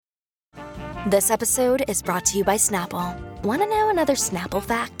This episode is brought to you by Snapple. Want to know another Snapple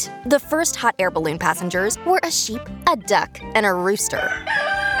fact? The first hot air balloon passengers were a sheep, a duck, and a rooster.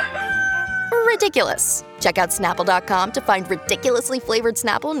 Ridiculous. Check out Snapple.com to find ridiculously flavored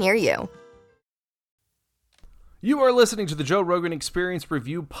Snapple near you. You are listening to the Joe Rogan Experience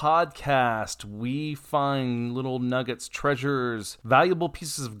Review Podcast. We find little nuggets, treasures, valuable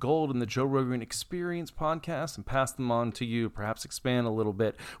pieces of gold in the Joe Rogan Experience Podcast and pass them on to you, perhaps expand a little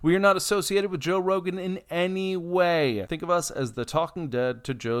bit. We are not associated with Joe Rogan in any way. Think of us as the Talking Dead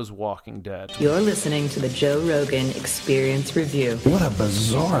to Joe's Walking Dead. You're listening to the Joe Rogan Experience Review. What a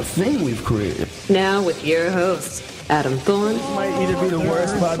bizarre thing we've created. Now with your hosts, Adam Thorne. This might either be the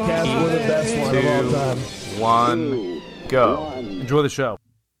worst podcast or the best one of all time. One, go. Enjoy the show.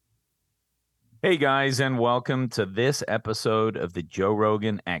 Hey guys, and welcome to this episode of the Joe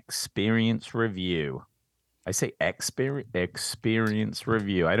Rogan Experience Review. I say Experience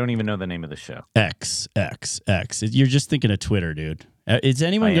Review. I don't even know the name of the show. X. You're just thinking of Twitter, dude. Is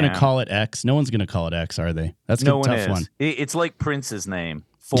anyone going to call it X? No one's going to call it X, are they? That's a tough one. It's like Prince's name,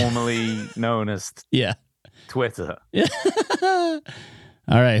 formerly known as Twitter. Yeah.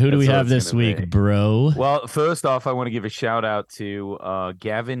 All right, who do we have this week, bro? Well, first off, I want to give a shout out to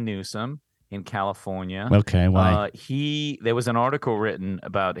Gavin Newsom in California. Okay, why? There was an article written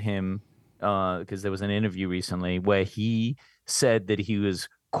about him because there was an interview recently where he said that he was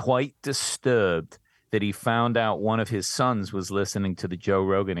quite disturbed that he found out one of his sons was listening to the Joe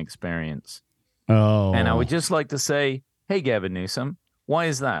Rogan Experience. Oh. And I would just like to say, hey, Gavin Newsom, why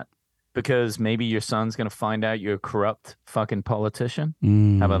is that? Because maybe your son's going to find out you're a corrupt fucking politician?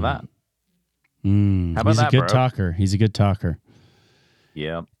 How about that? How about He's that, a good bro? talker. He's a good talker.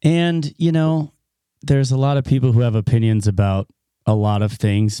 Yeah. And, you know, there's a lot of people who have opinions about a lot of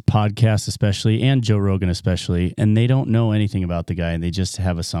things, podcasts especially, and Joe Rogan especially, and they don't know anything about the guy, and they just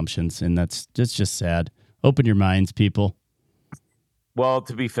have assumptions, and that's just sad. Open your minds, people. Well,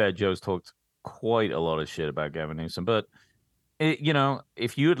 to be fair, Joe's talked quite a lot of shit about Gavin Newsom, but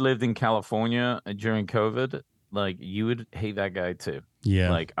if you had lived in California during COVID, like, you would hate that guy too.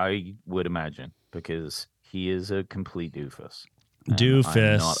 Yeah. Like, I would imagine, because he is a complete doofus.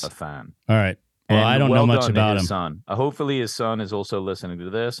 Doofus. I'm not a fan. All right. Well, And I don't know much about him. Son. Hopefully his son is also listening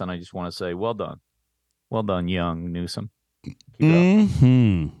to this, and I just want to say, well done. Well done, young Newsom. Keep it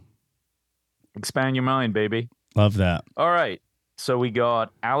up. Expand your mind, baby. Love that. All right. So we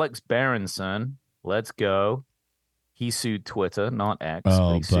got Alex Berenson. Let's go. He sued Twitter, not X.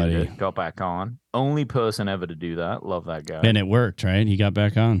 Oh, he sued buddy. it, got back on. Only person ever to do that. Love that guy. And it worked, right? He got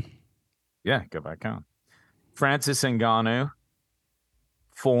back on. Yeah, got back on. Francis Ngannou,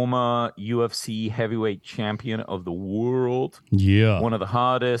 former UFC heavyweight champion of the world. Yeah. One of the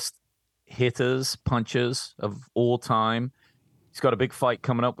hardest punchers of all time. He's got a big fight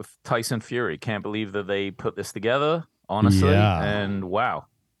coming up with Tyson Fury. Can't believe that they put this together, honestly. Yeah. And wow,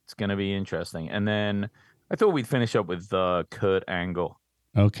 it's going to be interesting. And then I thought we'd finish up with Kurt Angle.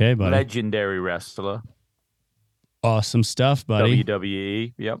 Okay, buddy. Legendary wrestler. Awesome stuff, buddy.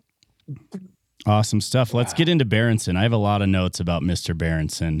 WWE. Yep. Awesome stuff. Let's get into Berenson. I have a lot of notes about Mr.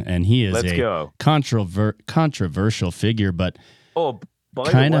 Berenson, and he is controversial figure, but oh,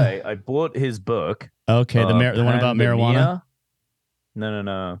 by kinda... the way, I bought his book. Okay, the one about marijuana?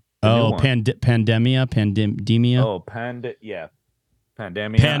 No. Oh, Pandemia? Oh, Pandemia.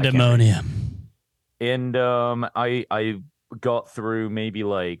 Pandemonium. And I got through maybe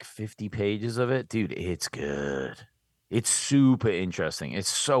like 50 pages of it. Dude, it's good. It's super interesting. It's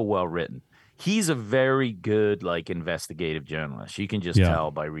so well written. He's a very good, like, investigative journalist. You can just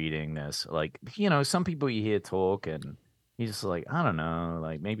tell by reading this. Like, some people you hear talk and you're just like, I don't know,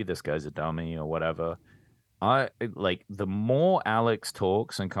 like, maybe this guy's a dummy or whatever. The more Alex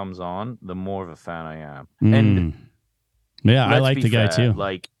talks and comes on, the more of a fan I am. And yeah, I like the guy too.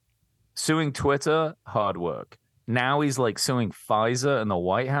 Like, suing Twitter, hard work. Now he's like suing Pfizer and the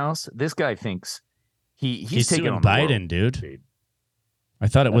White House. This guy thinks he's taking suing on Biden, dude. I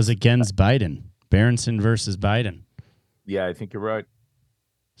thought it was against Biden. Berenson versus Biden. Yeah, I think you're right.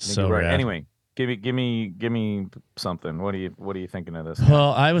 Rad. Anyway, give me something. What are you thinking of this?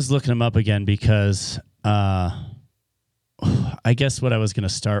 Well, I was looking him up again because I guess what I was going to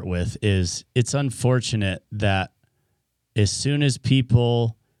start with is it's unfortunate that as soon as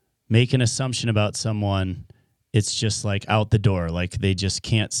people make an assumption about someone, it's just like out the door. Like they just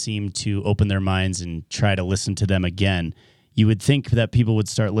can't seem to open their minds and try to listen to them again. You would think that people would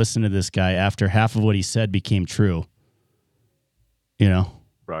start listening to this guy after half of what he said became true.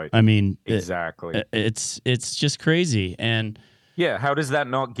 Right. I mean, exactly. It's just crazy. And yeah, how does that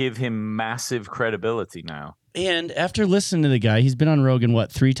not give him massive credibility now? And after listening to the guy, he's been on Rogan,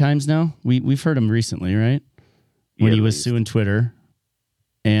 3 times now? We've heard him recently, right? When he was suing Twitter.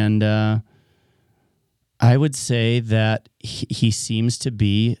 And I would say that he seems to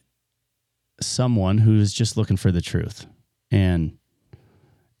be someone who's just looking for the truth. And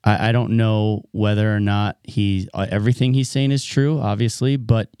I don't know whether or not everything he's saying is true, obviously,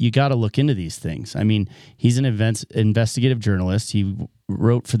 but you got to look into these things. I mean, he's an investigative journalist. He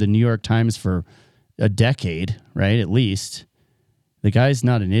wrote for the New York Times for a decade, right? At least. The guy's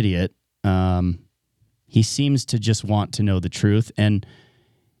not an idiot. He seems to just want to know the truth. And,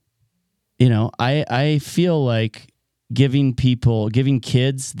 I feel like giving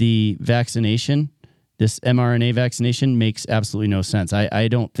kids the vaccination, this mRNA vaccination, makes absolutely no sense. I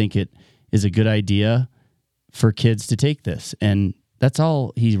don't think it is a good idea for kids to take this. And that's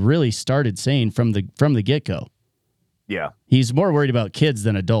all he really started saying from the get-go. Yeah. He's more worried about kids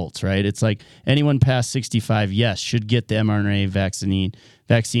than adults, right? It's like anyone past 65, yes, should get the mRNA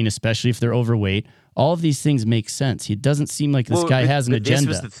vaccine, especially if they're overweight. All of these things make sense. It doesn't seem like this guy has an agenda.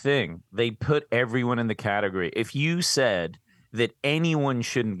 This was the thing. They put everyone in the category. If you said that anyone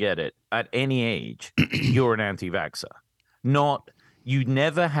shouldn't get it at any age, you're an anti-vaxxer. You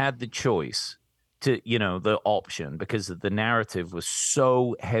never had the choice to, the option, because the narrative was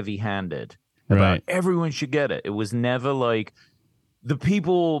so heavy-handed about everyone should get it. It was never like the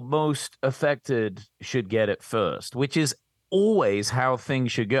people most affected should get it first, which is always how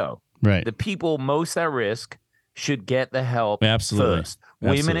things should go. Right. The people most at risk should get the help Absolutely. first.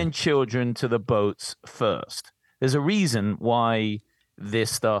 Women and children to the boats first. There's a reason why this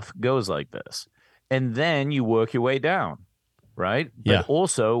stuff goes like this. And then you work your way down, right? Yeah. But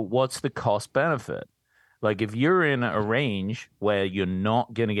also, what's the cost benefit? Like, if you're in a range where you're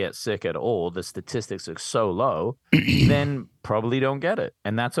not going to get sick at all, the statistics are so low, then probably don't get it.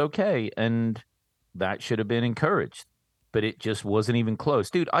 And that's okay. And that should have been encouraged. But it just wasn't even close.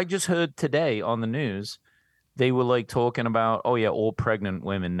 Dude, I just heard today on the news, they were like talking about, all pregnant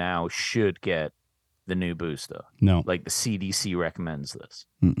women now should get the new booster. No. Like the CDC recommends this.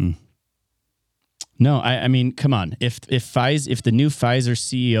 Mm-mm. No, I mean, come on. If the new Pfizer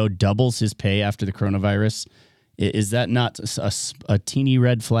CEO doubles his pay after the coronavirus, is that not a teeny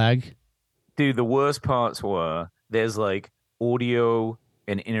red flag? Dude, the worst parts were there's like audio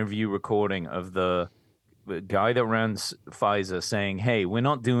and interview recording of the guy that runs Pfizer saying, hey, we're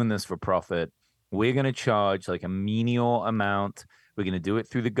not doing this for profit. We're going to charge like a menial amount. We're going to do it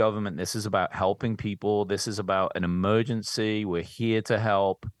through the government. This is about helping people. This is about an emergency. We're here to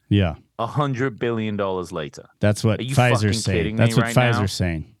help. Yeah. $100 billion later. That's what Pfizer's saying. That's what Pfizer's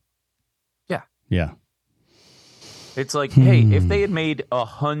saying. Yeah. Yeah. It's like, hey, if they had made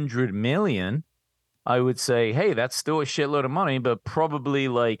 $100 million, I would say, hey, that's still a shitload of money, but probably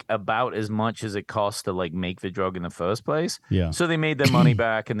like about as much as it costs to like make the drug in the first place. Yeah. So they made their money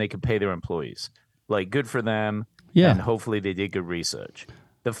back and they could pay their employees. Like, good for them. Yeah. And hopefully they did good research.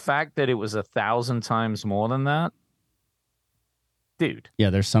 The fact that it was 1,000 times more than that, dude. Yeah,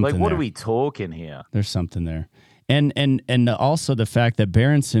 there's something. Like, what there. Are we talking here? There's something there, and also the fact that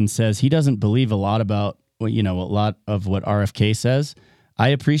Berenson says he doesn't believe a lot about a lot of what RFK says. I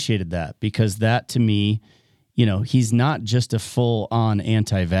appreciated that, because that to me, he's not just a full-on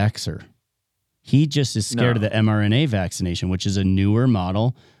anti-vaxxer. He just is scared of the mRNA vaccination, which is a newer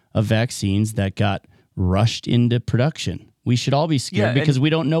model of vaccines that got rushed into production. We should all be scared because we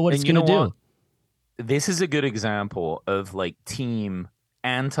don't know what it's going to do. This is a good example of like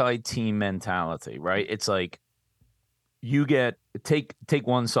anti-team mentality, right? It's like you take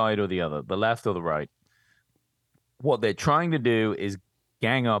one side or the other, the left or the right. What they're trying to do is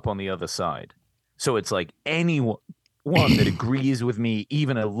gang up on the other side. So it's like anyone that agrees with me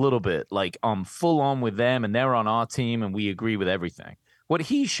even a little bit, like I'm full on with them and they're on our team and we agree with everything. What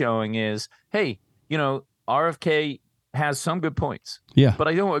he's showing is, hey, RFK has some good points. Yeah. But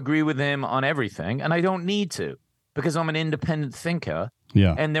I don't agree with him on everything, and I don't need to, because I'm an independent thinker.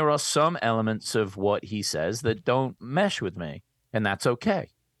 Yeah. And there are some elements of what he says that don't mesh with me, and that's okay.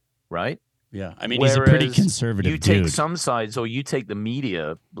 Right? Yeah. I mean, he's a pretty conservative dude. You take some sides, or you take the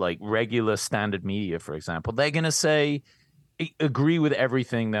media, like regular standard media, for example, they're going to say, agree with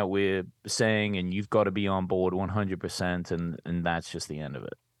everything that we're saying, and you've got to be on board 100%, and that's just the end of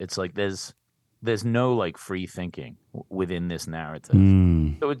it. It's like there's no like free thinking within this narrative.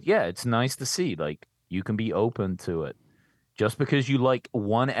 So it's nice to see like you can be open to it. Just because you like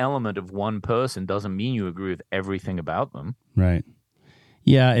one element of one person doesn't mean you agree with everything about them. Right.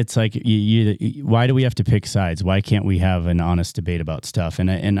 Yeah, it's like why do we have to pick sides? Why can't we have an honest debate about stuff?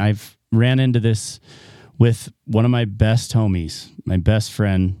 And I've ran into this with one of my best homies, my best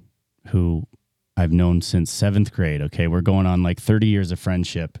friend, who I've known since 7th grade. Okay. We're going on like 30 years of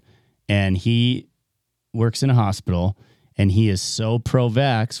friendship. And he works in a hospital and he is so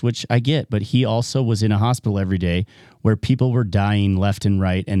pro-vax, which I get, but he also was in a hospital every day where people were dying left and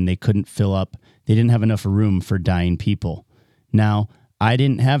right and they couldn't fill up. They didn't have enough room for dying people. Now, I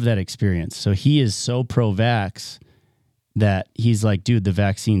didn't have that experience. So he is so pro-vax that he's like, dude, the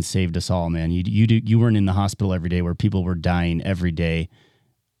vaccine saved us all, man. You weren't in the hospital every day where people were dying every day,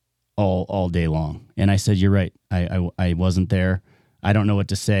 all day long. And I said, you're right. I wasn't there. I don't know what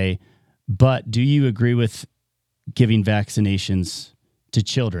to say. But do you agree with giving vaccinations to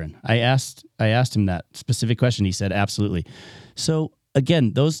children? I asked him that specific question. He said, absolutely. So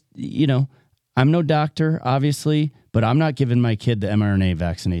again, those, I'm no doctor, obviously, but I'm not giving my kid the mRNA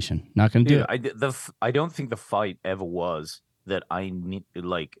vaccination. Not going to do it. I don't think the fight ever was that I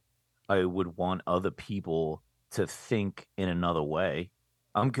would want other people to think in another way.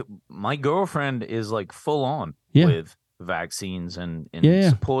 My girlfriend is like full on with vaccines and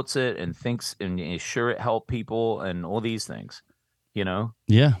supports it and thinks and is sure it helped people and all these things,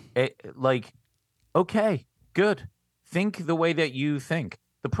 Yeah. Okay, good. Think the way that you think.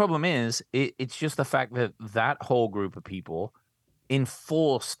 The problem is, it's just the fact that whole group of people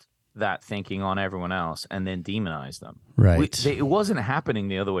enforced that thinking on everyone else and then demonized them. Right. It wasn't happening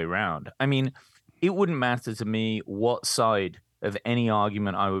the other way around. I mean, it wouldn't matter to me what side of any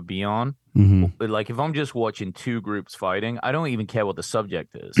argument I would be on. Mm-hmm. Like, if I'm just watching two groups fighting, I don't even care what the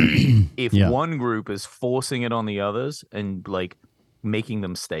subject is. If one group is forcing it on the others and, like, making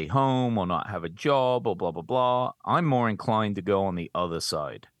them stay home or not have a job or blah, blah, blah, I'm more inclined to go on the other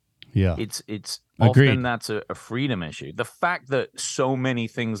side. Yeah. It's Agreed. often that's a freedom issue. The fact that so many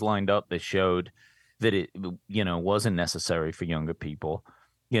things lined up that showed that it, wasn't necessary for younger people,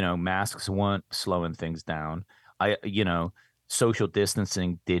 masks weren't slowing things down. Social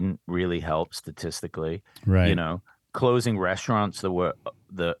distancing didn't really help statistically. Right. Closing restaurants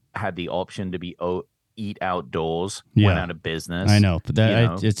that had the option to be eat outdoors went out of business. I know, but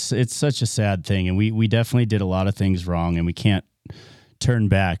it's such a sad thing, and we definitely did a lot of things wrong, and we can't turn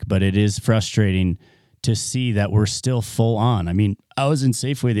back. But it is frustrating to see that we're still full on. I mean, I was in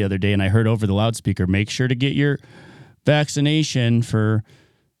Safeway the other day, and I heard over the loudspeaker, "Make sure to get your vaccination for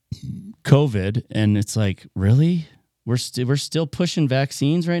COVID," and it's like, really, we're still pushing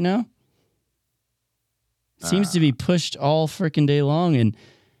vaccines right now. It seems to be pushed all freaking day long, and.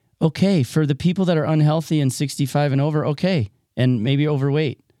 Okay, for the people that are unhealthy and 65 and over, okay, and maybe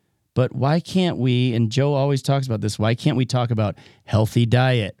overweight. But why can't we, and Joe always talks about this, why can't we talk about healthy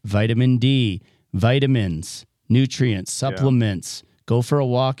diet, vitamin D, vitamins, nutrients, supplements, go for a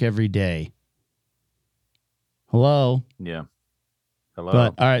walk every day? Hello? Yeah. Hello?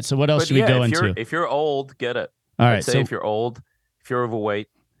 But, all right, so what else should we go into? If you're old, get it. All right, if you're old, if you're overweight,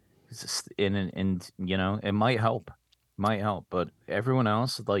 and it might help. But everyone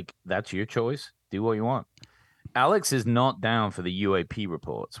else, like, that's your choice. Do what you want. Alex is not down for the UAP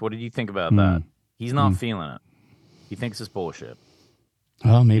reports. What did you think about that? He's not feeling it. He thinks it's bullshit.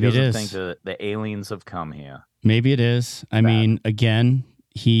 Oh, maybe it is. He doesn't think that the aliens have come here. Maybe it is. I mean, again,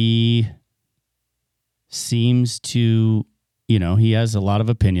 he seems to, he has a lot of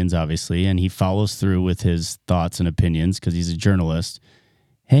opinions, obviously, and he follows through with his thoughts and opinions because he's a journalist.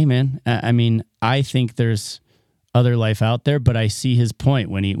 Hey, man, I mean, I think there's other life out there, but I see his point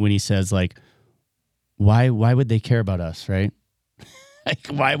when he says, like, why would they care about us, right? Like,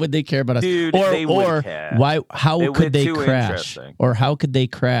 why would they care about us? Dude, they would care. How could they crash? Or how could they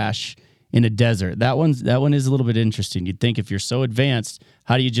crash in a desert? That one is a little bit interesting. You'd think if you're so advanced,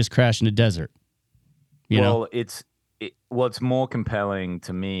 how do you just crash in a desert? What's more compelling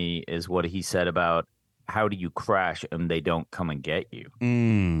to me is what he said about how do you crash and they don't come and get you.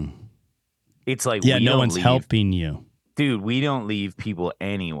 It's like, no one's helping you. Dude, we don't leave people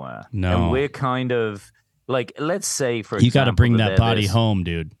anywhere. No. And we're kind of, like, let's say, for example, you got to bring that body home,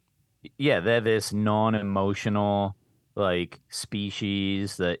 dude. Yeah, they're this non-emotional, like,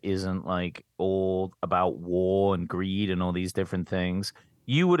 species that isn't, like, all about war and greed and all these different things.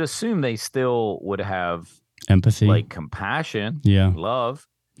 You would assume they still would have empathy, like, compassion, love.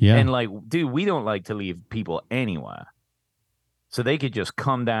 Yeah. And, like, dude, we don't like to leave people anywhere. So they could just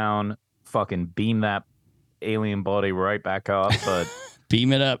come down, fucking beam that alien body right back up, but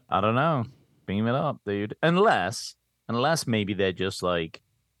beam it up. I don't know. Beam it up, dude. Unless maybe they're just like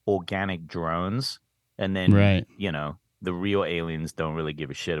organic drones, and then the real aliens don't really give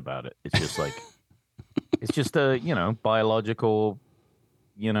a shit about it. It's just like it's just a biological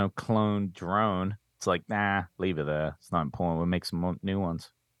cloned drone. It's like, nah, leave it there. It's not important. We'll make some new ones.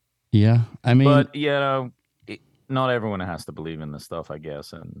 Yeah, I mean, but not everyone has to believe in this stuff, I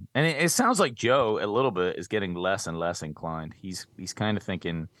guess. And it sounds like Joe a little bit is getting less and less inclined. He's kind of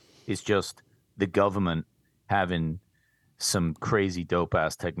thinking it's just the government having some crazy dope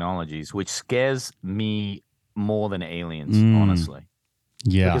ass technologies, which scares me more than aliens, honestly.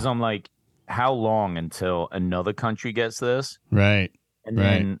 Yeah. Because I'm like, how long until another country gets this? Right. And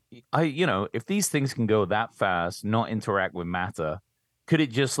then if these things can go that fast, not interact with matter, could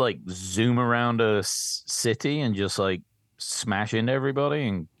it just like zoom around a city and just like smash into everybody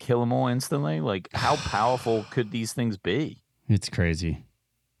and kill them all instantly? Like, how powerful could these things be? It's crazy.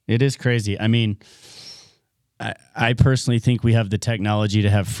 It is crazy. I mean, I personally think we have the technology to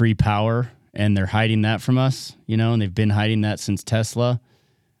have free power, and they're hiding that from us, and they've been hiding that since Tesla.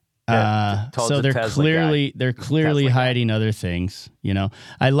 So they're clearly hiding other things,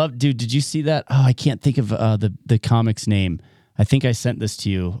 I love, dude, did you see that? Oh, I can't think of the comic's name. I think I sent this to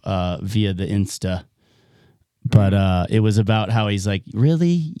you via the Insta, but it was about how he's like,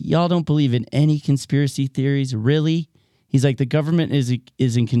 really? Y'all don't believe in any conspiracy theories? Really? He's like, the government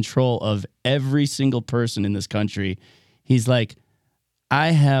is in control of every single person in this country. He's like,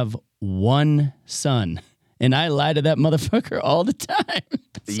 I have one son, and I lie to that motherfucker all the time.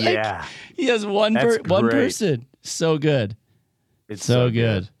 It's like, he has one person. So good. It's so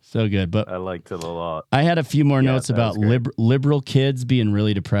good. So good. But I liked it a lot. I had a few more notes about liberal kids being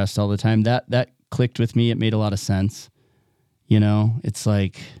really depressed all the time. That clicked with me. It made a lot of sense. It's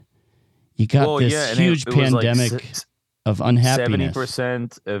like you got this huge pandemic of unhappiness.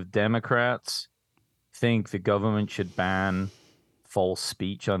 70% of Democrats think the government should ban false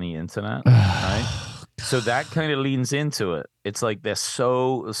speech on the internet, right? So that kind of leans into it. It's like they're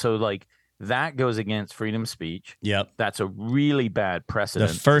so like that goes against freedom of speech. Yep. That's a really bad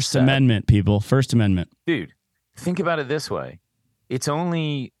precedent. The First Amendment, people. First Amendment. Dude, think about it this way. It's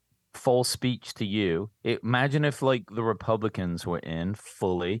only false speech to you. Imagine if like the Republicans were in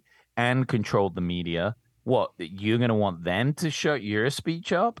fully and controlled the media. What, you're going to want them to shut your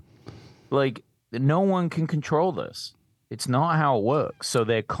speech up? Like, no one can control this. It's not how it works. So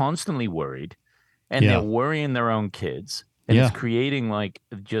they're constantly worried. And they're worrying their own kids. And it's creating like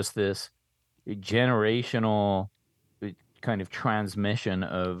just this generational kind of transmission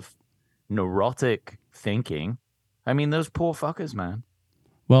of neurotic thinking. I mean, those poor fuckers, man.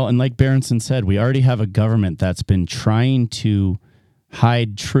 Well, and like Berenson said, we already have a government that's been trying to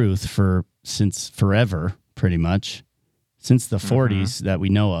hide truth since forever, pretty much. Since the 40s that we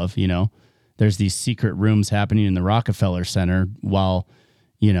know of, There's these secret rooms happening in the Rockefeller Center while,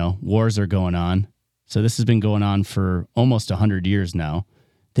 wars are going on. So this has been going on for almost 100 years now.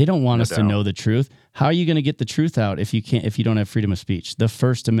 They don't want us to know the truth. How are you going to get the truth out if you don't have freedom of speech? The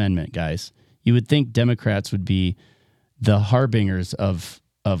First Amendment, guys. You would think Democrats would be the harbingers of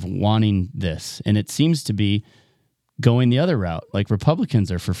wanting this, and it seems to be going the other route. Like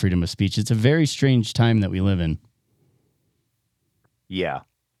Republicans are for freedom of speech. It's a very strange time that we live in. Yeah,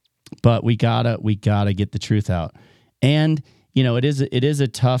 but we gotta get the truth out, and it is a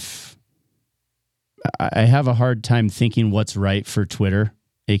tough. I have a hard time thinking what's right for Twitter,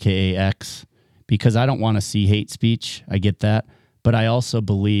 aka X, because I don't want to see hate speech. I get that. But I also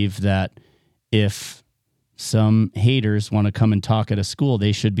believe that if some haters want to come and talk at a school,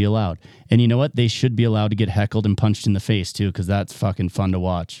 they should be allowed. And you know what? They should be allowed to get heckled and punched in the face too, because that's fucking fun to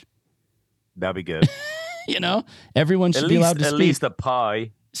watch. That'd be good. Everyone should be allowed to speak. At least a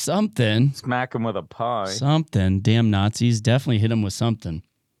pie. Something. Smack them with a pie. Something. Damn Nazis. Definitely hit them with something.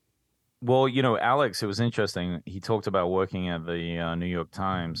 Well, Alex, it was interesting. He talked about working at the New York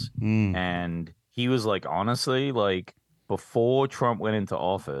Times, and he was like, honestly, like before Trump went into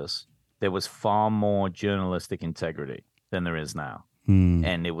office, there was far more journalistic integrity than there is now.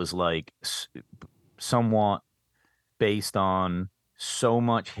 And it was like somewhat based on so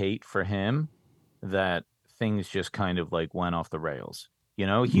much hate for him that things just kind of like went off the rails.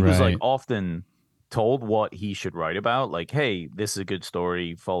 He was like often told what he should write about, like, hey, this is a good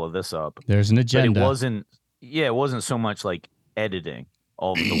story, follow this up. There's an agenda. But it wasn't so much like editing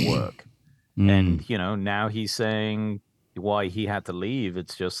of the work. And now he's saying why he had to leave.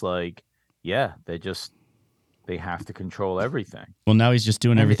 It's just like, they have to control everything. Well, now he's just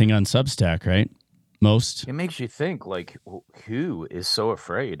doing everything on Substack, right? It makes you think, like, who is so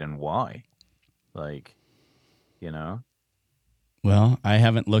afraid and why? Like, Well, I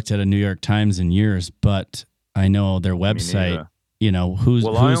haven't looked at a New York Times in years, but I know their website. Who's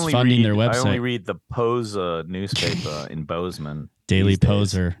funding their website? I only read the Poser newspaper in Bozeman. Daily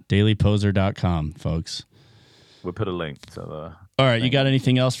Poser, dailyposer.com, folks. We'll put a link to the. All right, you got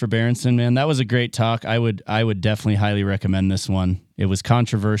anything else for Berenson, man? That was a great talk. I would definitely highly recommend this one. It was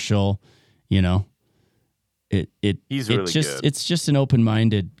controversial, He's it really just good. it's just an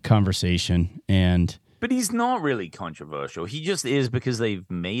open-minded conversation, But he's not really controversial. He just is because they've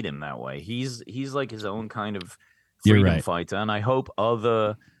made him that way. He's like his own kind of You're freedom right. fighter, and I hope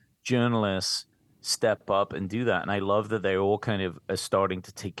other journalists step up and do that. And I love that they all kind of are starting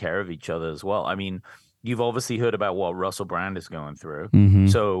to take care of each other as well. I mean, you've obviously heard about what Russell Brand is going through.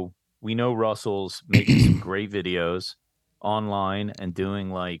 Mhm. So we know Russell's making some great videos online and doing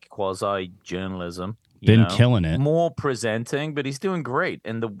like quasi journalism. Been killing it. More presenting, but he's doing great.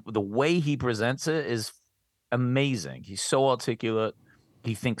 And the way he presents it is amazing. He's so articulate.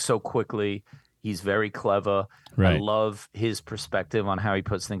 He thinks so quickly. He's very clever. I Right. love his perspective on how he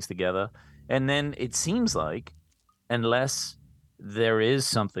puts things together. And then it seems like, unless there is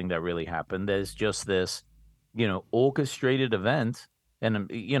something that really happened, there's just this, orchestrated event. And,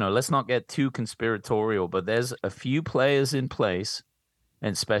 let's not get too conspiratorial, but there's a few players in place,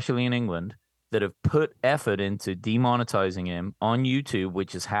 and especially in England, that have put effort into demonetizing him on YouTube,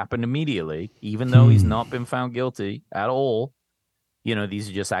 which has happened immediately, even though he's not been found guilty at all. These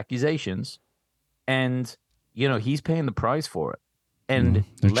are just accusations. And, he's paying the price for it. And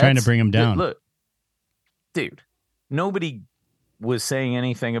they're trying to bring him down. Look, dude, nobody was saying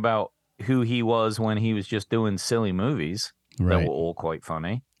anything about who he was when he was just doing silly movies that Right. were all quite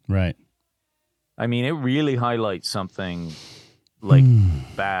funny. Right. I mean, it really highlights something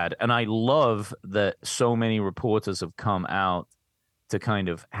bad. And I love that so many reporters have come out to kind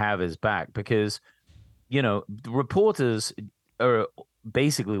of have his back because, reporters are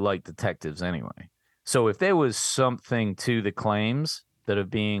basically like detectives anyway. So if there was something to the claims that are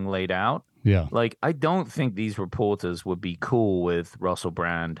being laid out, Yeah. like I don't think these reporters would be cool with Russell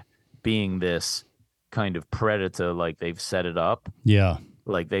Brand being this kind of predator like they've set it up. Yeah.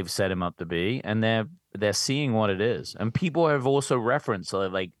 Like they've set him up to be, and they're seeing what it is. And people have also referenced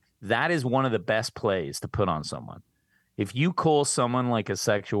like that is one of the best plays to put on someone. If you call someone like a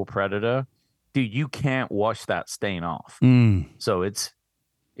sexual predator, dude, you can't wash that stain off. So it's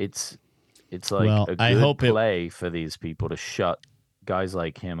like a good play for these people to shut guys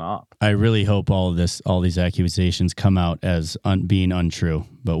like him up. I really hope all these accusations come out as being untrue,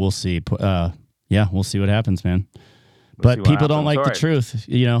 but we'll see. We'll see what happens, man. But people don't like the truth.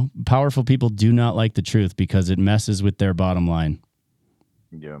 Powerful people do not like the truth because it messes with their bottom line.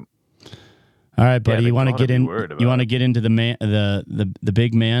 Yeah. All right, buddy. You want to get in? You want to get into the man, the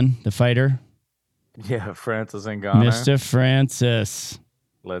big man, the fighter? Yeah, Francis Ngannou. Mr. Francis.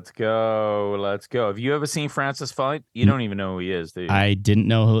 Let's go. Have you ever seen Francis fight? You don't even know who he is, do you? I didn't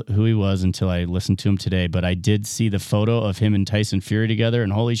know who he was until I listened to him today, but I did see the photo of him and Tyson Fury together,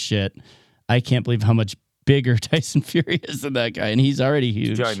 and holy shit, I can't believe how much bigger Tyson Fury is than that guy, and he's already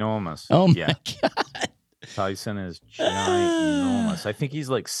huge. He's ginormous. Oh, my God. Tyson is ginormous. I think he's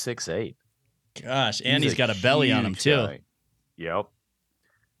like 6'8". Gosh, and he's got a belly on him, too. Guy. Yep.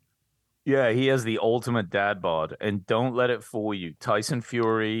 Yeah, he has the ultimate dad bod, and don't let it fool you. Tyson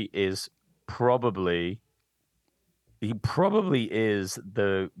Fury is probably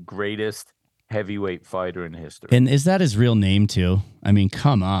the greatest heavyweight fighter in history. And is that his real name, too? I mean,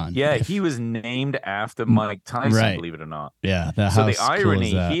 come on. Yeah, he was named after Mike Tyson, believe it or not. Yeah. So the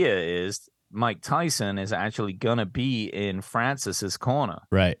irony here is Mike Tyson is actually going to be in Francis's corner.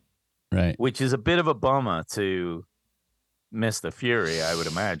 Right. Which is a bit of a bummer to Mr. Fury, I would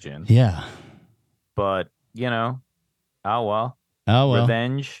imagine. Yeah. But, oh well.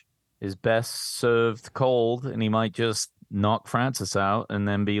 Revenge is best served cold, and he might just knock Francis out and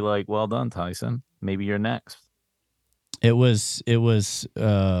then be like, well done, Tyson. Maybe you're next. It was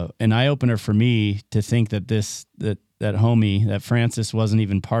an eye-opener for me to think that that homie, that Francis, wasn't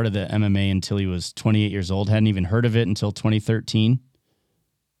even part of the MMA until he was 28 years old. Hadn't even heard of it until 2013.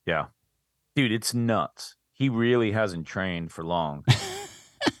 Yeah. Dude, it's nuts. He really hasn't trained for long.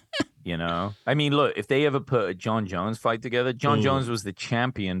 I mean, look, if they ever put a John Jones fight together, John Jones was the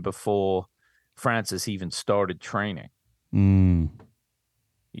champion before Francis even started training.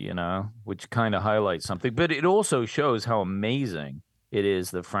 Which kind of highlights something. But it also shows how amazing it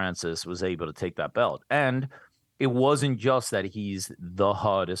is that Francis was able to take that belt. And it wasn't just that he's the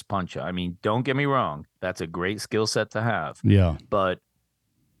hardest puncher. I mean, don't get me wrong. That's a great skill set to have. Yeah. But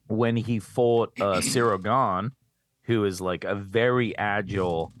when he fought Cyril Gane, who is like a very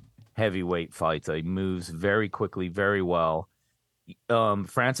agile heavyweight fighter, he moves very quickly, very well.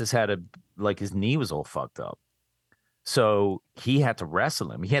 Francis had his knee was all fucked up. So he had to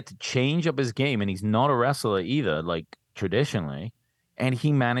wrestle him. He had to change up his game, and he's not a wrestler either, like traditionally. And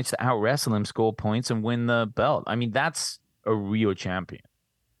he managed to out-wrestle him, score points, and win the belt. I mean, that's a real champion.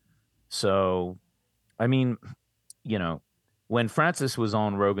 So, I mean, when Francis was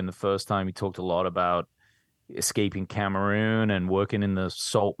on Rogan the first time, he talked a lot about, escaping Cameroon and working in the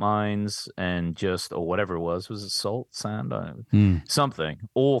salt mines and or whatever it was it salt, sand, something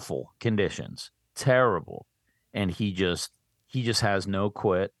awful conditions, terrible. And he just has no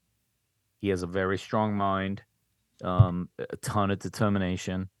quit. He has a very strong mind, a ton of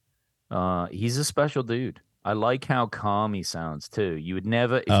determination. He's a special dude. I like how calm he sounds too. You would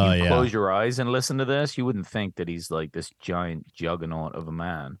never, if you close your eyes and listen to this, you wouldn't think that he's like this giant juggernaut of a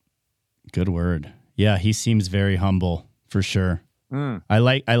man. Good word. Yeah, he seems very humble for sure. I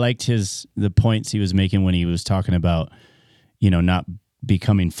liked the points he was making when he was talking about, not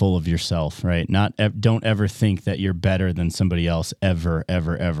becoming full of yourself, right? Don't ever think that you're better than somebody else ever,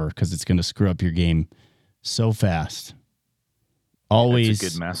 because it's going to screw up your game so fast. Always,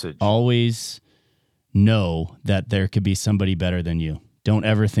 that's a good message. Always know that there could be somebody better than you. Don't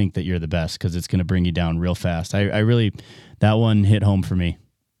ever think that you're the best because it's going to bring you down real fast. I really, that one hit home for me.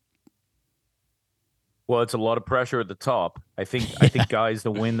 Well, it's a lot of pressure at the top. I think guys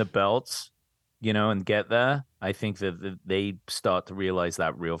that win the belts, and get there, I think that they start to realize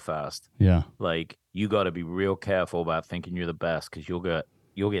that real fast. Yeah. Like, you got to be real careful about thinking you're the best because you'll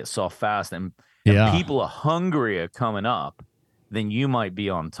get soft fast, and people are hungrier coming up than you might be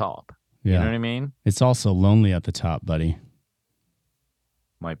on top. Yeah. You know what I mean? It's also lonely at the top, buddy.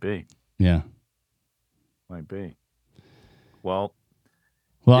 Might be. Yeah. Might be. Well,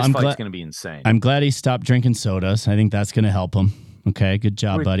 this fight's going to be insane. I'm glad he stopped drinking sodas. I think that's going to help him. Okay, good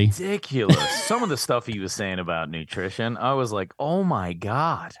job, buddy. Ridiculous. Some of the stuff he was saying about nutrition, I was like, oh my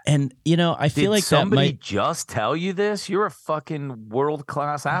God. And, I feel like somebody just tell you this? You're a fucking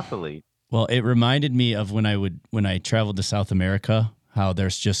world-class athlete. Well, it reminded me of when I traveled to South America, how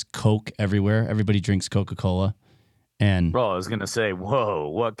there's just Coke everywhere. Everybody drinks Coca-Cola. And bro, I was going to say, whoa,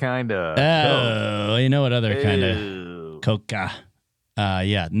 what kind of Coke? You know what other kind of Coca?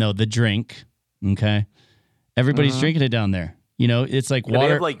 The drink. Okay. Everybody's drinking it down there. It's like water.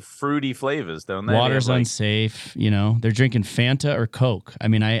 They have like fruity flavors, don't they? Water's unsafe. They're drinking Fanta or Coke. I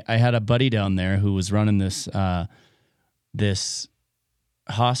mean, I had a buddy down there who was running this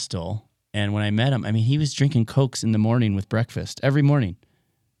hostel. And when I met him, I mean, he was drinking Cokes in the morning with breakfast every morning.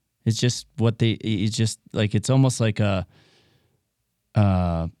 It's just it's almost like a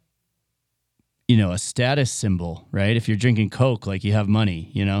status symbol, right? If you're drinking Coke, like you have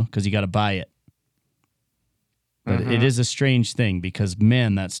money, because you got to buy it. But it is a strange thing because,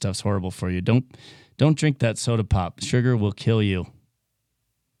 man, that stuff's horrible for you. Don't drink that soda pop. Sugar will kill you,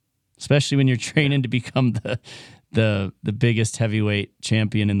 especially when you're training to become the biggest heavyweight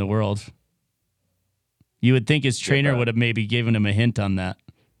champion in the world. You would think his trainer would have maybe given him a hint on that.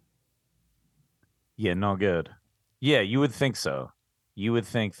 Yeah, not good. Yeah, you would think so. You would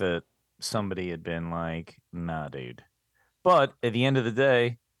think that somebody had been like, nah, dude. But at the end of the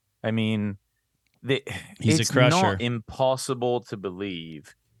day, I mean, he's a crusher. It's not impossible to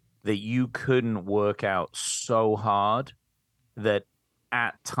believe that you couldn't work out so hard that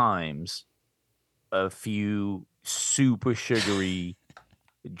at times a few super sugary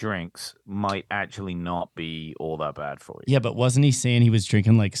drinks might actually not be all that bad for you. Yeah, but wasn't he saying he was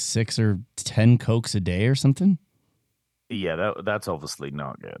drinking like 6 or 10 Cokes a day or something? Yeah, that's obviously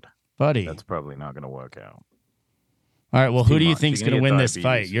not good. Buddy. That's probably not going to work out. All right, well, who do you think's going to win this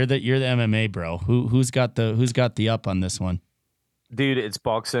fight? You're the MMA bro. Who's got the up on this one? Dude, it's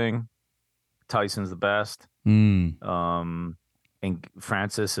boxing. Tyson's the best. And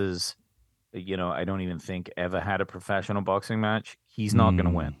Francis is, I don't even think ever had a professional boxing match. He's not going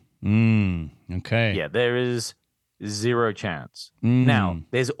to win. Okay. Yeah, there is zero chance. Now,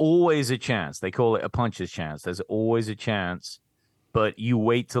 there's always a chance. They call it a puncher's chance. There's always a chance, but you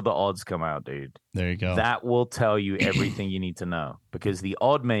wait till the odds come out, dude. There you go. That will tell you everything you need to know because the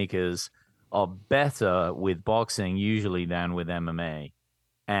odd makers are better with boxing usually than with MMA.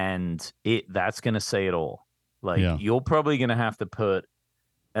 And that's going to say it all. You're probably going to have to put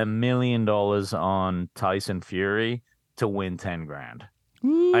 $1 million on Tyson Fury to win 10 grand.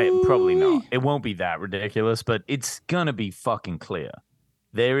 Probably not. It won't be that ridiculous, but it's going to be fucking clear.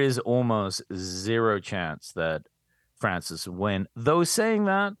 There is almost zero chance that Francis will win. Though saying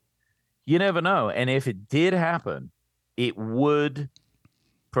that, you never know. And if it did happen, it would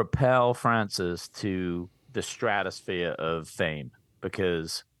propel Francis to the stratosphere of fame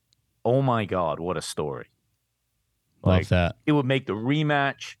because, oh my God, what a story. Love that. It would make the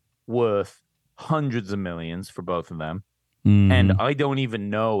rematch worth hundreds of millions for both of them. And I don't even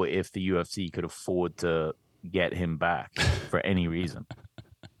know if the UFC could afford to get him back for any reason.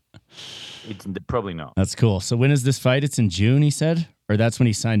 It's probably not. That's cool. So when is this fight? It's in June, he said? Or that's when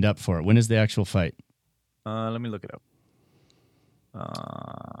he signed up for it? When is the actual fight? Let me look it up.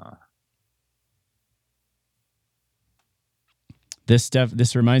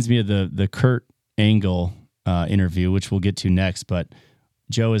 This reminds me of the Kurt Angle interview, which we'll get to next. But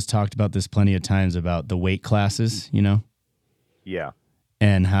Joe has talked about this plenty of times about the weight classes, Yeah.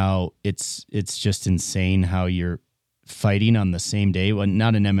 and how it's just insane how you're fighting on the same day. Well,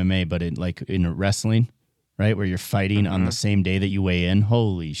 not in MMA, but in wrestling, right? Where you're fighting on the same day that you weigh in.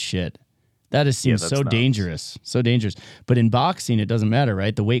 Holy shit. That seems so nuts. dangerous. So dangerous. But in boxing, it doesn't matter,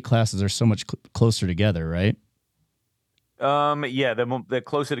 right? The weight classes are so much closer together, right? Yeah, they're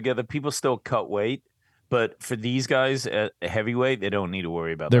closer together. People still cut weight, but for these guys at heavyweight, they don't need to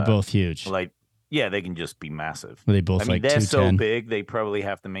worry about They're that. both huge. Yeah, they can just be massive. Are they both like they're 210? so big, they probably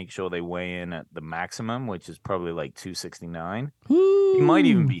have to make sure they weigh in at the maximum, which is probably like 269. He might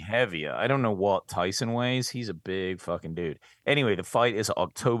even be heavier. I don't know what Tyson weighs. He's a big fucking dude. Anyway, the fight is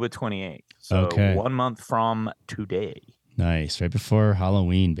October 28th. So 1 month from today. Nice. Right before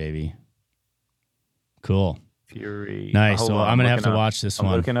Halloween, baby. Cool. Fury. Nice. So I'm going to have to watch this one.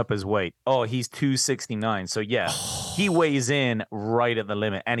 I'm looking up his weight. Oh, he's 269. So yeah, he weighs in right at the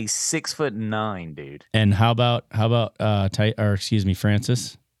limit, and he's 6'9", dude. And how about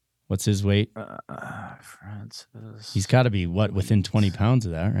Francis? What's his weight? Francis. He's got to be within 20 pounds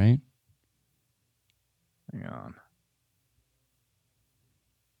of that, right? Hang on.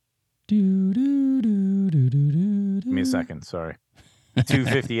 Give Give me a second. Sorry.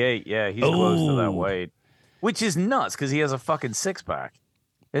 258. Yeah, he's close to that weight. Which is nuts because he has a fucking six-pack.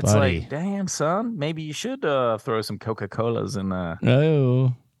 It's like, damn, son, maybe you should throw some Coca-Colas in there.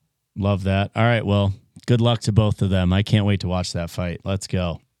 Oh, love that. All right, well, good luck to both of them. I can't wait to watch that fight. Let's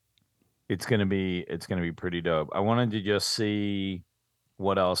go. It's gonna be pretty dope. I wanted to just see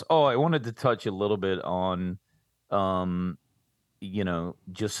what else. Oh, I wanted to touch a little bit on,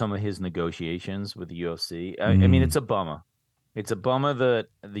 just some of his negotiations with the UFC. I mean, it's a bummer. It's a bummer that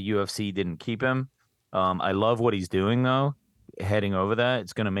the UFC didn't keep him. I love what he's doing, though. Heading over there,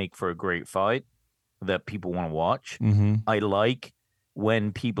 it's going to make for a great fight that people want to watch. Mm-hmm. I like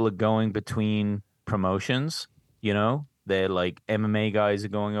when people are going between promotions, they're like MMA guys are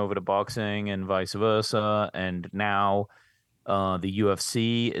going over to boxing and vice versa. And now the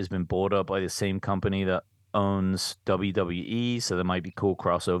UFC has been bought up by the same company that owns WWE. So there might be cool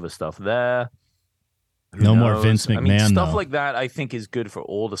crossover stuff there. No more Vince McMahon, stuff though. like that I think is good for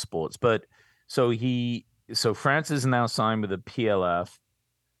all the sports. But so France is now signed with the PLF.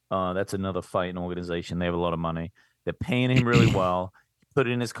 That's another fighting organization. They have a lot of money. They're paying him really well. He put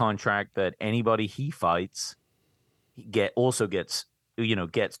in his contract that anybody he fights gets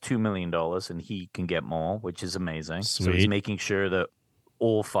 $2 million and he can get more, which is amazing. Sweet. So he's making sure that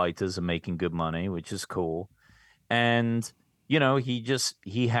all fighters are making good money, which is cool. And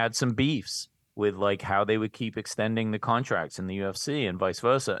he had some beefs with like how they would keep extending the contracts in the UFC and vice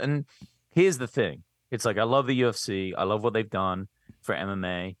versa. And here's the thing. It's like, I love the UFC. I love what they've done for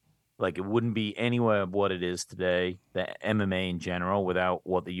MMA. Like, it wouldn't be anywhere what it is today, the MMA in general, without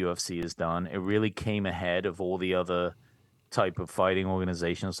what the UFC has done. It really came ahead of all the other type of fighting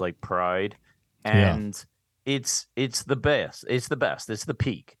organizations like Pride. And it's the best. It's the best. It's the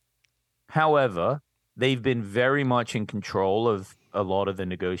peak. However, they've been very much in control of a lot of the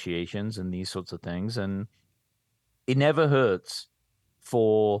negotiations and these sorts of things. And it never hurts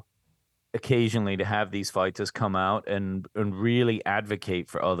for occasionally to have these fighters come out and really advocate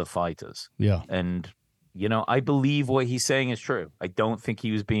for other fighters. Yeah. And, I believe what he's saying is true. I don't think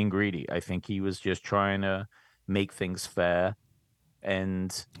he was being greedy. I think he was just trying to make things fair.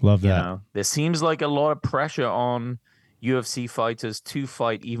 And love that. There seems like a lot of pressure on UFC fighters to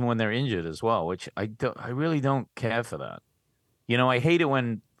fight even when they're injured as well, which I really don't care for that. I hate it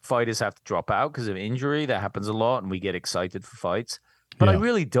when fighters have to drop out because of injury. That happens a lot, and we get excited for fights. But I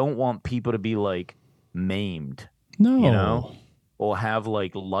really don't want people to be like maimed, or have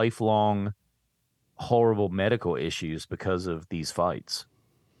like lifelong horrible medical issues because of these fights.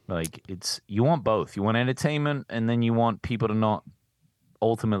 Like, you want both. You want entertainment, and then you want people to not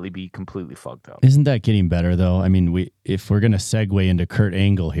ultimately be completely fucked up. Isn't that getting better though? I mean, if we're gonna segue into Kurt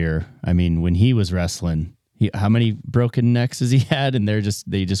Angle here, I mean, when he was wrestling, how many broken necks has he had? And they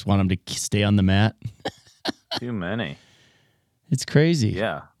just want him to stay on the mat. Too many. It's crazy.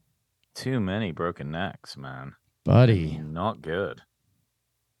 Yeah. Too many broken necks, man. Buddy. Not good.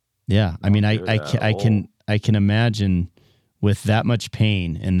 Yeah. I mean, I can imagine with that much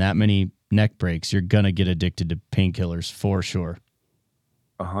pain and that many neck breaks, you're going to get addicted to painkillers for sure.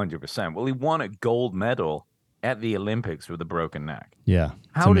 100%. Well, he won a gold medal at the Olympics with a broken neck. Yeah.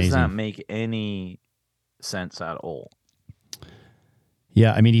 How does that make any sense at all?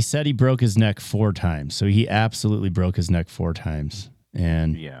 Yeah, I mean, he said he broke his neck 4 times, so he absolutely broke his neck 4 times.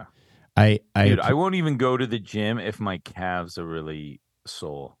 And yeah, Dude, I won't even go to the gym if my calves are really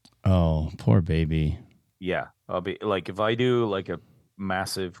sore. Oh, poor baby. Yeah, I'll be like, if I do like a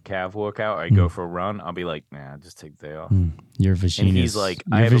massive calf workout, I go for a run, I'll be like, nah, just take the day off. Your vagina And he's is like,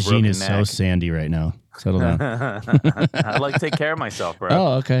 I your have a vagina broken is so neck. sandy right now. Settle down. I like to take care of myself, bro.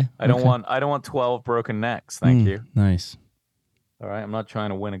 Oh, okay. I don't want 12 broken necks. Thank you. Nice. All right, I'm not trying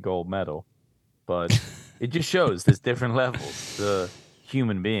to win a gold medal, but it just shows there's different levels to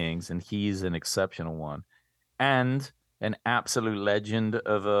human beings, and he's an exceptional one, and an absolute legend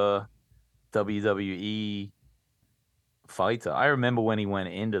of a WWE fighter. I remember when he went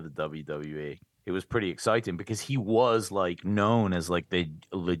into the WWE, it was pretty exciting because he was like known as like the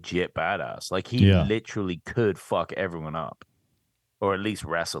legit badass. Like he literally could fuck everyone up, or at least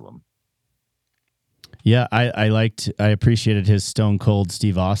wrestle them. Yeah, I appreciated his Stone Cold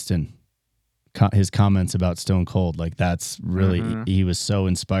Steve Austin, his comments about Stone Cold. Like that's really he was so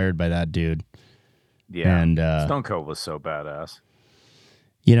inspired by that dude. Yeah, and Stone Cold was so badass.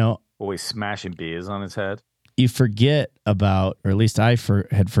 You know, always smashing beers on his head. You forget about, or at least I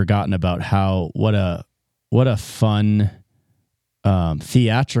had forgotten about what a fun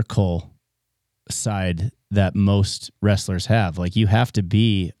theatrical side that most wrestlers have. Like you have to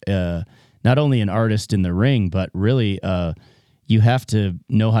be not only an artist in the ring, but really you have to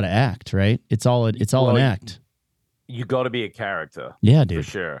know how to act, right? It's all an act. You got to be a character. Yeah, dude.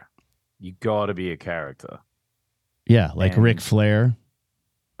 For sure. You got to be a character. Yeah, like Ric Flair.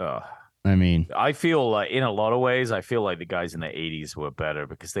 I mean, I feel like in a lot of ways, I feel like the guys in the 80s were better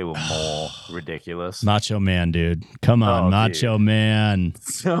because they were more ridiculous. Macho Man, dude. Come on, Macho Man.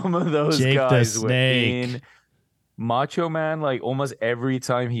 Some of those Jake guys the were Snake. in Macho Man. Like almost every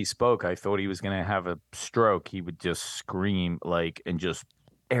time he spoke, I thought he was going to have a stroke. He would just scream and just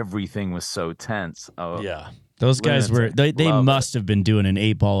everything was so tense. Yeah. Those guys they must have been doing an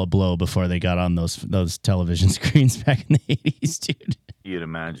 8-ball a blow before they got on those television screens back in the 80s, dude. You'd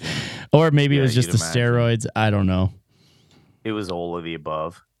imagine. Or maybe it was just the steroids. I don't know. It was all of the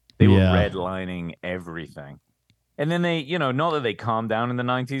above. They were redlining everything. And then they, not that they calmed down in the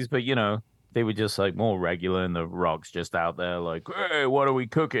 90s, but, they were just like more regular and the Rock's just out there like, hey, what are we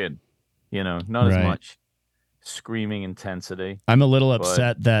cooking? Not as much screaming intensity. I'm a little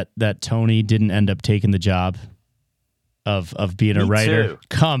upset that Tony didn't end up taking the job of being a writer. Too.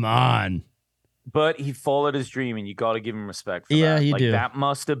 Come on. But he followed his dream, and you got to give him respect for that. Yeah, you do. That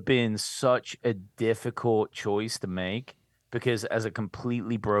must have been such a difficult choice to make because as a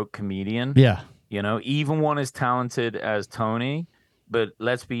completely broke comedian, even one as talented as Tony, but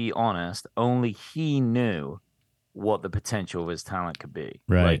let's be honest, only he knew what the potential of his talent could be.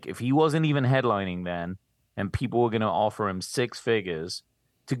 Right. Like if he wasn't even headlining then, and people were going to offer him 6 figures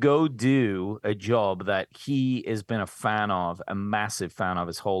to go do a job that he has been a massive fan of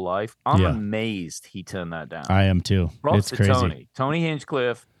his whole life. I'm amazed he turned that down. I am too. Props it's crazy. Tony. Tony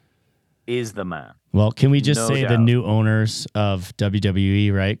Hinchcliffe is the man. Well, can we just say doubt. the new owners of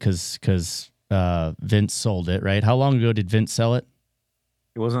WWE, right? Because Vince sold it, right? How long ago did Vince sell it?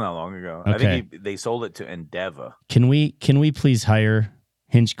 It wasn't that long ago. Okay. I think they sold it to Endeavor. Can we please hire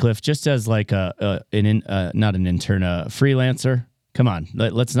Hinchcliffe just as like not an intern, a freelancer? Come on,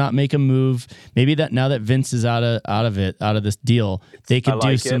 let's not make a move. Maybe that now that Vince is out of this deal, they could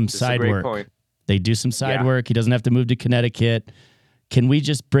do some side work. Point. They do some side work. He doesn't have to move to Connecticut. Can we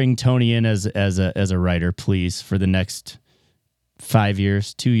just bring Tony in as a writer, please, for the next 5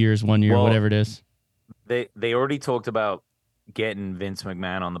 years, 2 years, 1 year, whatever it is? They already talked about getting Vince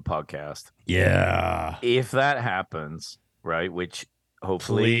McMahon on the podcast. Yeah. If that happens, right, which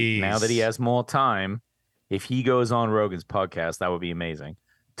hopefully now that he has more time, if he goes on Rogan's podcast, that would be amazing.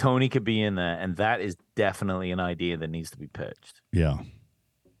 Tony could be in there, and that is definitely an idea that needs to be pitched. Yeah.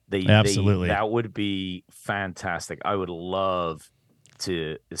 Absolutely. That would be fantastic. I would love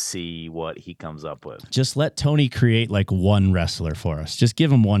to see what he comes up with. Just let Tony create like one wrestler for us. Just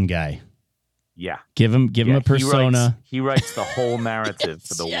give him one guy. Yeah. Give him a persona. He writes the whole narrative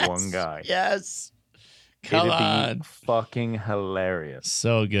for the one guy. Yes. It'd be fucking hilarious.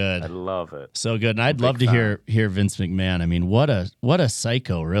 So good. I love it. So good. And I'd love to hear Vince McMahon. I mean, what a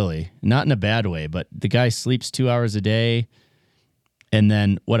psycho, really. Not in a bad way, but the guy sleeps 2 hours a day. And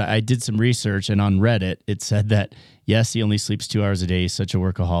then I did some research, and on Reddit, it said that, yes, he only sleeps 2 hours a day. He's such a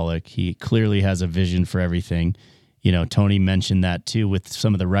workaholic. He clearly has a vision for everything. Tony mentioned that too with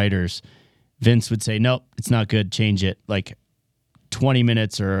some of the writers. Vince would say, nope, it's not good. Change it. Like 20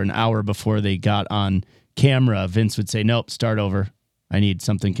 minutes or an hour before they got on camera, Vince would say, nope, start over. I need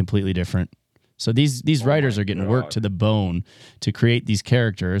something completely different. So these writers are getting worked to the bone to create these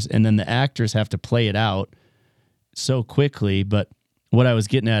characters, and then the actors have to play it out so quickly. But what I was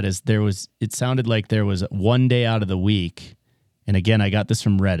getting at is it sounded like there was one day out of the week, and again, I got this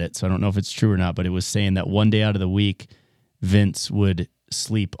from Reddit, so I don't know if it's true or not, but it was saying that one day out of the week, Vince would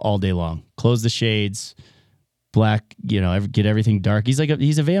sleep all day long, close the shades, black, get everything dark. He's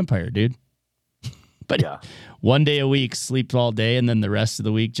a vampire, dude. But Yeah. one day a week, sleep all day, and then the rest of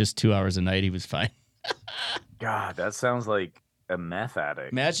the week, just 2 hours a night, he was fine. God, that sounds like a meth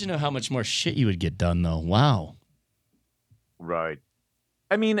addict. Imagine how much more shit you would get done, though. Wow. Right.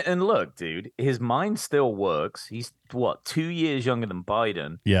 I mean, and look, dude, his mind still works. He's, 2 years younger than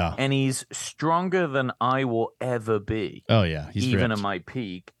Biden? Yeah. And he's stronger than I will ever be. Oh, yeah. He's even ripped. at my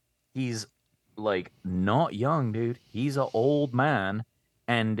peak. He's, like, not young, dude. He's an old man.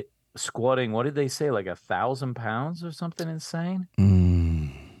 And squatting, what did they say, like 1,000 pounds or something insane?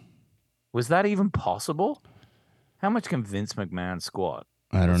 Was that even possible? How much can Vince McMahon squat?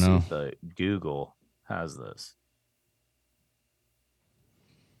 I don't know. See if the Google has this.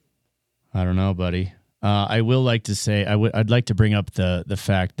 I don't know, buddy. I will like to say I'd like to bring up the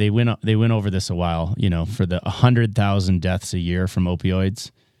fact they went over this a while. For the 100,000 deaths a year from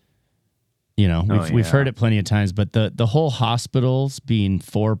opioids. We've heard it plenty of times, but the whole hospitals being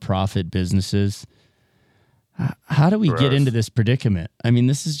for-profit businesses. How do we get into this predicament? I mean,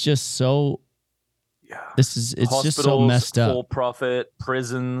 this is just so. Yeah. It's just so messed up. For profit,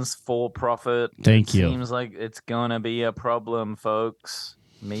 prisons for profit. Thank you. Seems like it's gonna be a problem, folks.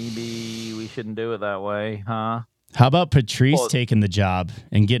 Maybe we shouldn't do it that way, huh? How about Patrice taking the job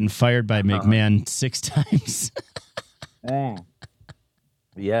and getting fired by McMahon 6 times?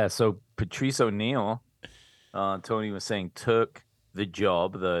 Yeah, so Patrice O'Neal, Tony was saying, took the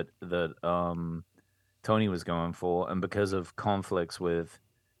job that Tony was going for, and because of conflicts with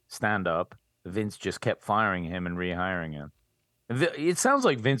stand-up, Vince just kept firing him and rehiring him. It sounds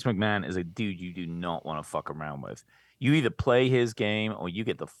like Vince McMahon is a dude you do not want to fuck around with. You either play his game or you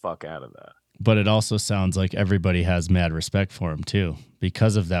get the fuck out of that. But it also sounds like everybody has mad respect for him, too,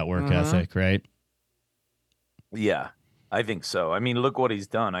 because of that work ethic, right? Yeah, I think so. I mean, look what he's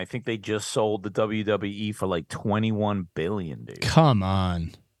done. I think they just sold the WWE for like $21 billion, dude. Come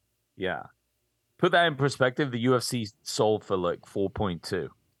on. Yeah. Put that in perspective, the UFC sold for like 4.2.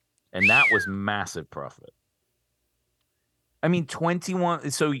 And that was massive profit. I mean,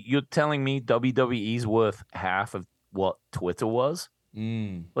 21. So you're telling me WWE's worth half of what Twitter was?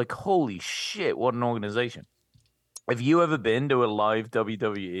 Like, holy shit, what an organization. Have you ever been to a live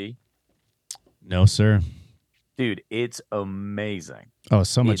WWE? No, sir. Dude, it's amazing. Oh,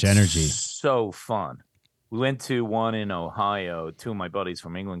 so much energy. So fun. We went to one in Ohio. 2 of my buddies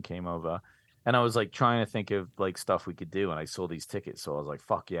from England came over. And I was like trying to think of like stuff we could do, and I saw these tickets, so I was like,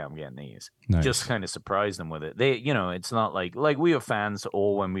 "Fuck yeah, I'm getting these." Nice. Just kind of surprised them with it. They, it's not like we were fans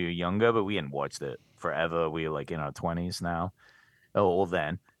all when we were younger, but we hadn't watched it forever. We were like in our 20s now, or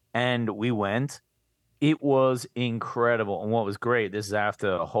then, and we went. It was incredible, and what was great. This is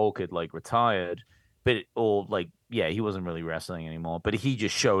after Hulk had like retired, but he wasn't really wrestling anymore, but he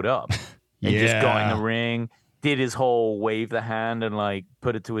just showed up and just got in the ring. Did his whole wave the hand and like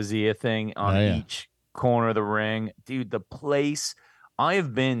put it to his ear thing on each corner of the ring. Dude, the place, I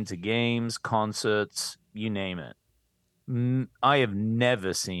have been to games, concerts, you name it. I have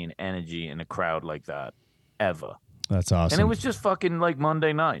never seen energy in a crowd like that, ever. That's awesome. And it was just fucking like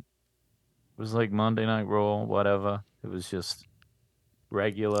Monday night. It was like Monday Night Raw, whatever. It was just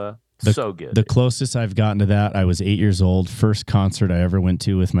regular. So good. The closest I've gotten to that, I was 8 years old. First concert I ever went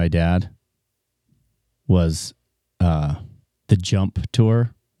to with my dad was the Jump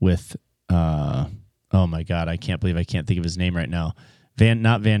tour with oh my god, I can't believe I can't think of his name right now.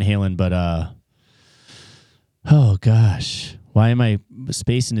 Not Van Halen, but oh gosh, why am I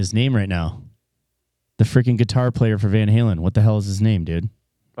spacing his name right now? The freaking guitar player for Van Halen. What the hell is his name, dude?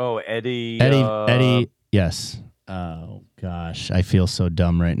 Oh, Eddie. Eddie. Yes. Oh gosh, I feel so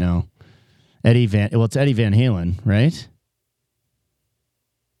dumb right now. It's Eddie Van Halen, right?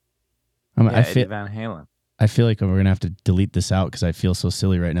 Eddie Van Halen. I feel like we're going to have to delete this out because I feel so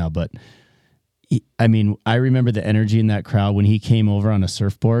silly right now. But, I remember the energy in that crowd when he came over on a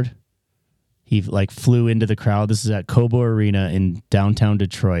surfboard. He, flew into the crowd. This is at Cobo Arena in downtown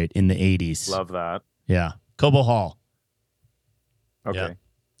Detroit in the 80s. Love that. Yeah. Cobo Hall. Okay.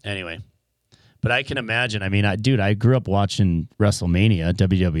 Yeah. Anyway. But I can imagine. I grew up watching WrestleMania,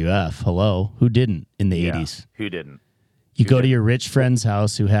 WWF. Hello. Who didn't in the 80s? Who didn't? You go to your rich friend's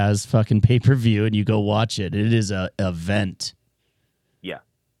house who has fucking pay-per-view and you go watch it. It is a event. Yeah.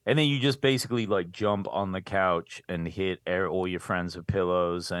 And then you just basically jump on the couch and hit all your friends with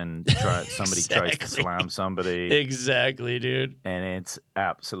pillows and somebody tries to slam somebody. Exactly, dude. And it's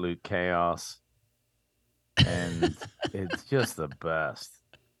absolute chaos. and it's just the best.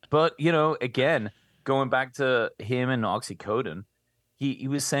 But again, going back to him and oxycodone, he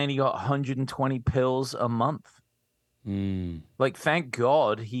was saying he got 120 pills a month. Like, thank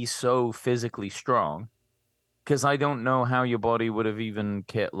God he's so physically strong, because I don't know how your body would have even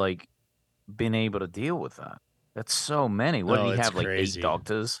been able to deal with that. That's so many. What did he it's have? Like crazy. 8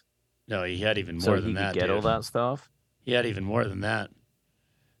 doctors? No, he had even more So than he that, could get dude. all that stuff? He had even more than that.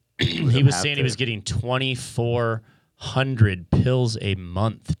 He He was saying he was getting 2,400 pills a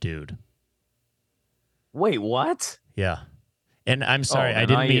month, dude. Wait, what? Yeah. And I'm sorry, I I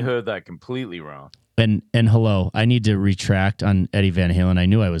didn't mean... heard that completely wrong. And hello, I need to retract on Eddie Van Halen. I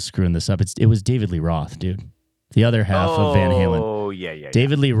knew I was screwing this up. It was David Lee Roth, dude. The other half of Van Halen. Oh, yeah.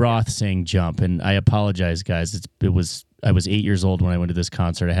 David Lee Roth sang Jump, and I apologize, guys. I was 8 years old when I went to this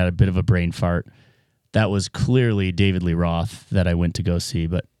concert. I had a bit of a brain fart. That was clearly David Lee Roth that I went to go see,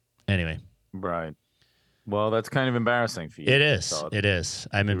 but anyway. Right. Well, that's kind of embarrassing for you. It is. Todd. It is.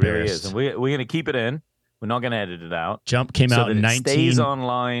 I'm It embarrassed. really is. And we're going to keep it in. We're not going to edit it out. Jump came out in stays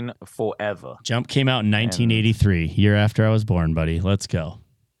online forever. Jump came out in 1983, year after I was born, buddy. Let's go.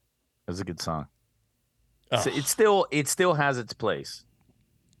 It's a good song. Oh. So it still has its place.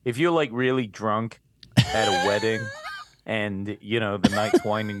 If you're like really drunk at a wedding and the night's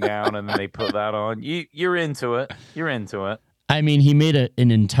winding down and then they put that on, you're into it. You're into it. I mean, he made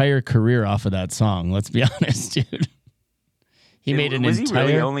an entire career off of that song. Let's be honest, dude. He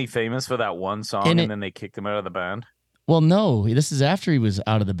really only famous for that one song and then they kicked him out of the band? Well, no. This is after he was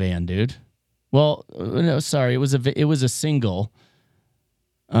out of the band, dude. Well, no, sorry. It was a single.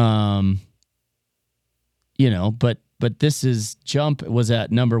 But this is Jump was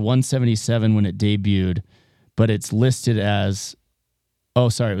at number 177 when it debuted, but it's listed as it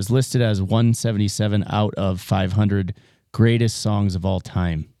was listed as 177 out of 500 greatest songs of all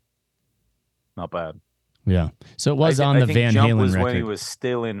time. Not bad. Yeah. So it was on the Van Jump Halen was record. when he was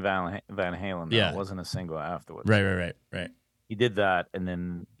still in Van Halen. Though. Yeah. It wasn't a single afterwards. Right. He did that, and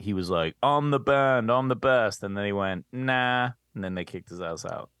then he was like, I'm the band, I'm the best. And then he went, nah. And then they kicked his ass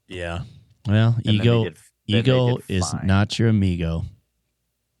out. Yeah. Well, And ego did is fine. not your amigo.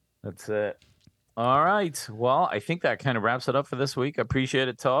 That's it. All right. Well, I think that kind of wraps it up for this week. I appreciate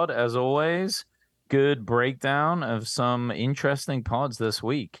it, Todd. As always, good breakdown of some interesting pods this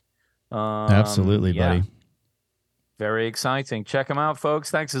week. Absolutely, buddy. Very exciting. Check them out, folks.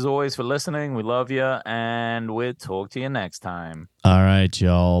 Thanks as always for listening. We love you, and we'll talk to you next time. All right,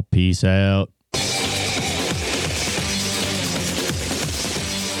 y'all. Peace out.